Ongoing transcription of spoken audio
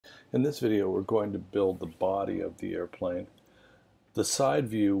In this video we're going to build the body of the airplane. The side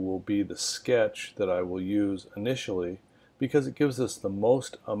view will be the sketch that I will use initially because it gives us the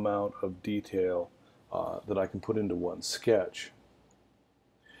most amount of detail that I can put into one sketch.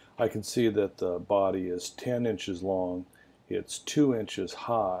 I can see that the body is 10 inches long, it's 2 inches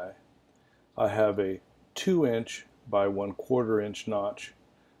high. I have a 2-inch by 1/4 inch notch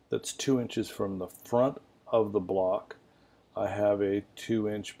that's 2 inches from the front of the block. I have a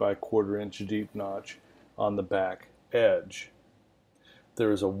 2-inch by 1/4 inch deep notch on the back edge.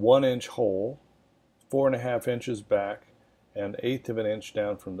 There is a 1-inch hole, 4.5 inches back and 1/8 of an inch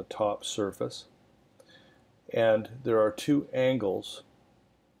down from the top surface. And there are 2 angles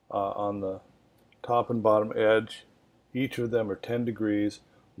on the top and bottom edge. Each of them are 10 degrees,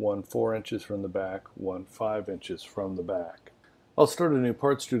 one 4 inches from the back, one 5 inches from the back. I'll start a new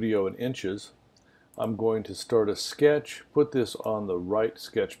part studio in inches. I'm going to start a sketch, put this on the right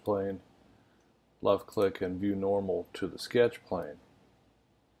sketch plane, left click and view normal to the sketch plane.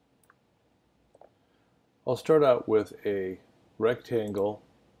 I'll start out with a rectangle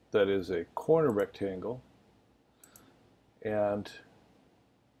that is a corner rectangle and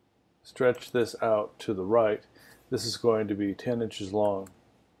stretch this out to the right. This is going to be 10 inches long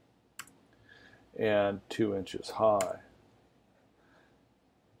and 2 inches high.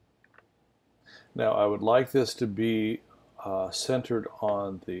 Now I would like this to be centered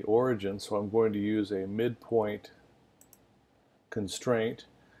on the origin, so I'm going to use a midpoint constraint.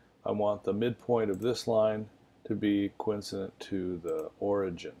 I want the midpoint of this line to be coincident to the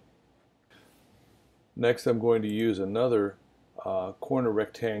origin. Next I'm going to use another corner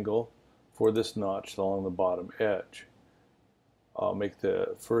rectangle for this notch along the bottom edge. I'll make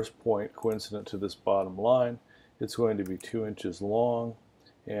the first point coincident to this bottom line. It's going to be 2 inches long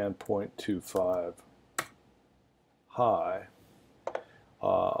and 0.25 high.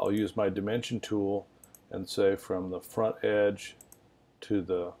 I'll use my dimension tool and say from the front edge to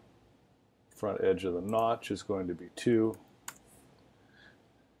the front edge of the notch is going to be 2,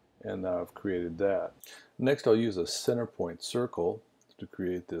 and now I've created that. Next I'll use a center point circle to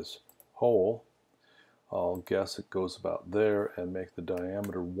create this hole. I'll guess it goes about there and make the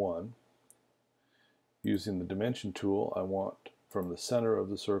diameter 1. Using the dimension tool, I want from the center of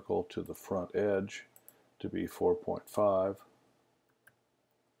the circle to the front edge to be 4.5,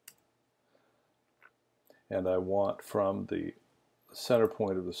 and I want from the center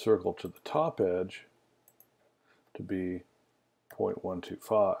point of the circle to the top edge to be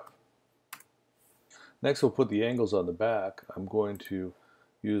 0.125. Next we'll put the angles on the back. I'm going to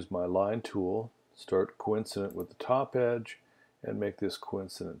use my line tool, start coincident with the top edge and make this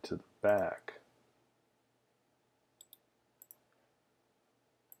coincident to the back.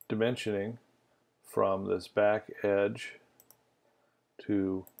 Dimensioning from this back edge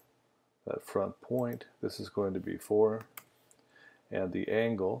to that front point, this is going to be 4, and the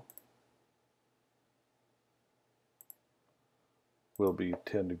angle will be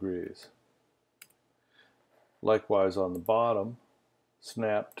 10 degrees. Likewise on the bottom,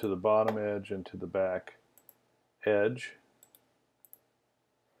 snap to the bottom edge and to the back edge.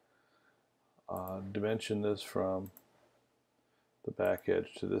 Dimension this from the back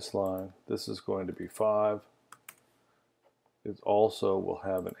edge to this line. This is going to be 5. It also will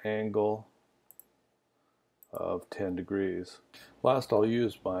have an angle of 10 degrees. Last I'll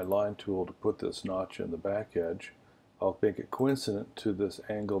use my line tool to put this notch in the back edge. I'll make it coincident to this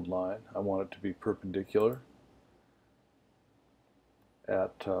angled line. I want it to be perpendicular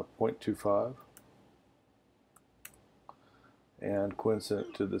at 0.25 and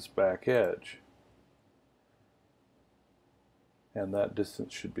coincident to this back edge, and that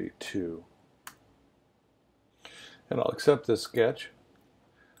distance should be 2. And I'll accept this sketch.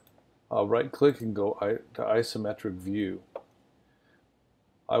 I'll right click and go to isometric view.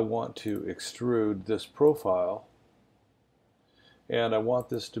 I want to extrude this profile, and I want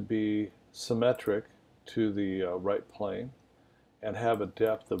this to be symmetric to the right plane and have a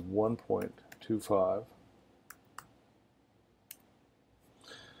depth of 1.25.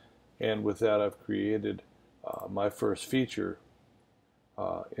 And with that I've created my first feature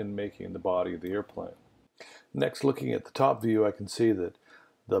in making the body of the airplane. Next, looking at the top view, I can see that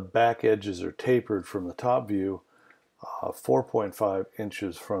the back edges are tapered from the top view 4.5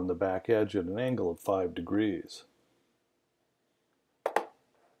 inches from the back edge at an angle of 5 degrees.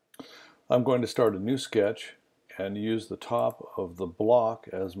 I'm going to start a new sketch and use the top of the block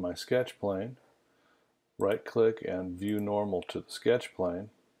as my sketch plane. Right click and view normal to the sketch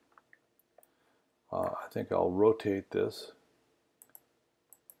plane. I think I'll rotate this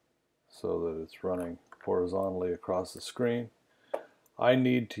so that it's running horizontally across the screen. I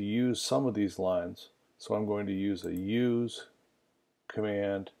need to use some of these lines, so I'm going to use a use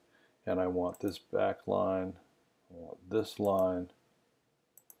command, and I want this back line, I want this line,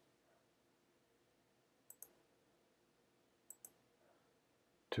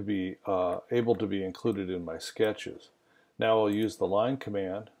 to be able to be included in my sketches. Now I'll use the line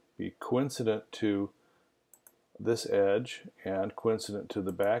command, be coincident to this edge and coincident to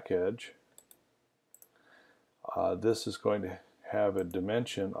the back edge. This is going to have a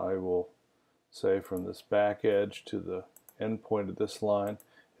dimension. I will say from this back edge to the end point of this line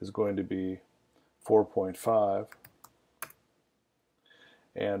is going to be 4.5,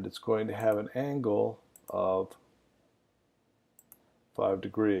 and it's going to have an angle of 5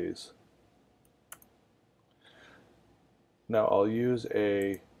 degrees. Now I'll use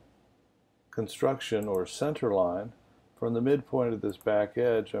a construction or center line. From the midpoint of this back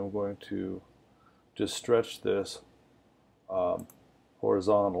edge, I'm going to just stretch this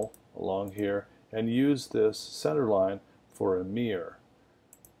horizontal along here and use this center line for a mirror.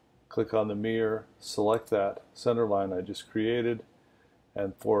 Click on the mirror, select that center line I just created,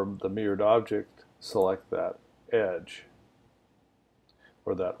 and for the mirrored object, select that edge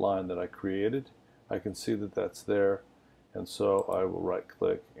or that line that I created. I can see that that's there, and so I will right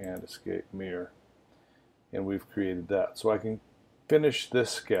click and escape mirror, and we've created that. So I can finish this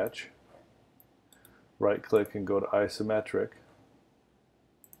sketch, right click and go to isometric,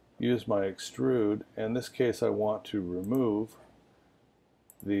 use my extrude. In this case I want to remove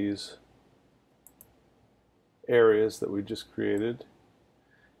these areas that we just created,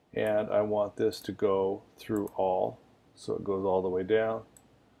 and I want this to go through all, so it goes all the way down.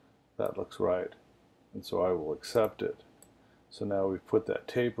 That looks right, and so I will accept it. So now we've put that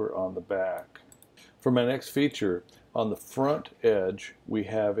taper on the back. For my next feature, on the front edge we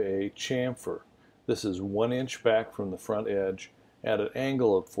have a chamfer. This is 1 inch back from the front edge at an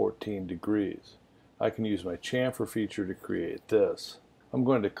angle of 14 degrees. I can use my chamfer feature to create this. I'm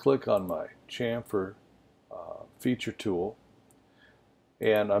going to click on my chamfer feature tool,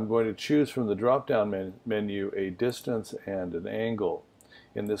 and I'm going to choose from the drop down menu a distance and an angle.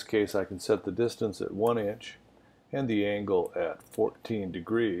 In this case I can set the distance at 1 inch and the angle at 14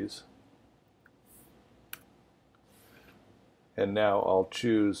 degrees. And now I'll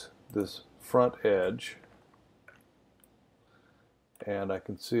choose this front edge, and I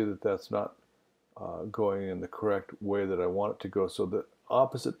can see that that's not going in the correct way that I want it to go. So the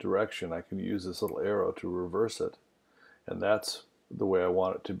opposite direction, I can use this little arrow to reverse it, and that's the way I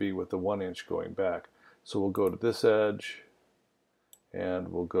want it to be with the 1 inch going back. So we'll go to this edge, and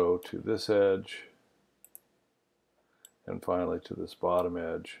we'll go to this edge, and finally to this bottom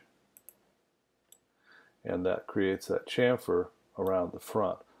edge, and that creates that chamfer around the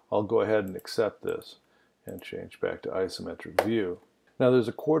front. I'll go ahead and accept this and change back to isometric view. Now there's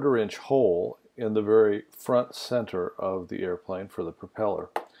a 1/4 inch hole in the very front center of the airplane for the propeller.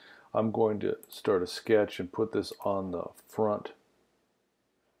 I'm going to start a sketch and put this on the front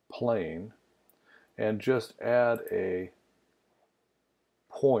plane and just add a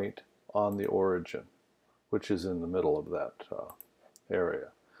point on the origin, which is in the middle of that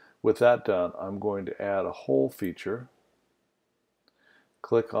area. With that done, I'm going to add a hole feature.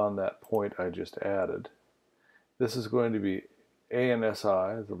 Click on that point I just added. This is going to be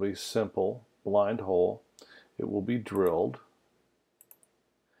ANSI. It'll be simple, blind hole. It will be drilled.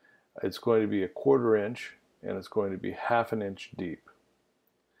 It's going to be a 1/4 inch, and it's going to be 1/2 inch deep.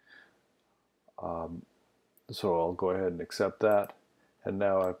 So I'll go ahead and accept that, and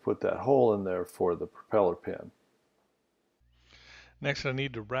now I put that hole in there for the propeller pin. Next I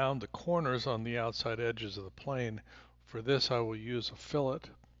need to round the corners on the outside edges of the plane. For this I will use a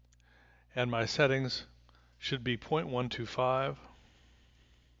fillet, and my settings should be 0.125,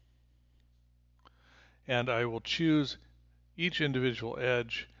 and I will choose each individual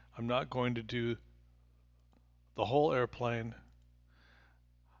edge. I'm not going to do the whole airplane.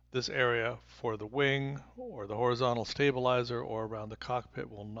 This area for the wing or the horizontal stabilizer or around the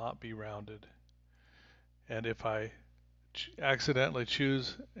cockpit will not be rounded. And if I accidentally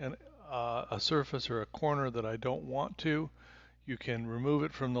choose a surface or a corner that I don't want to, you can remove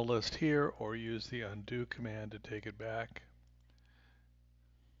it from the list here or use the undo command to take it back.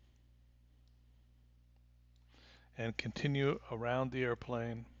 And continue around the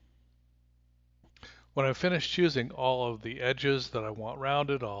airplane. When I've finished choosing all of the edges that I want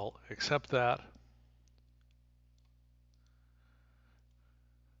rounded, I'll accept that.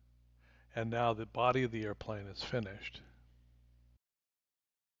 And now the body of the airplane is finished.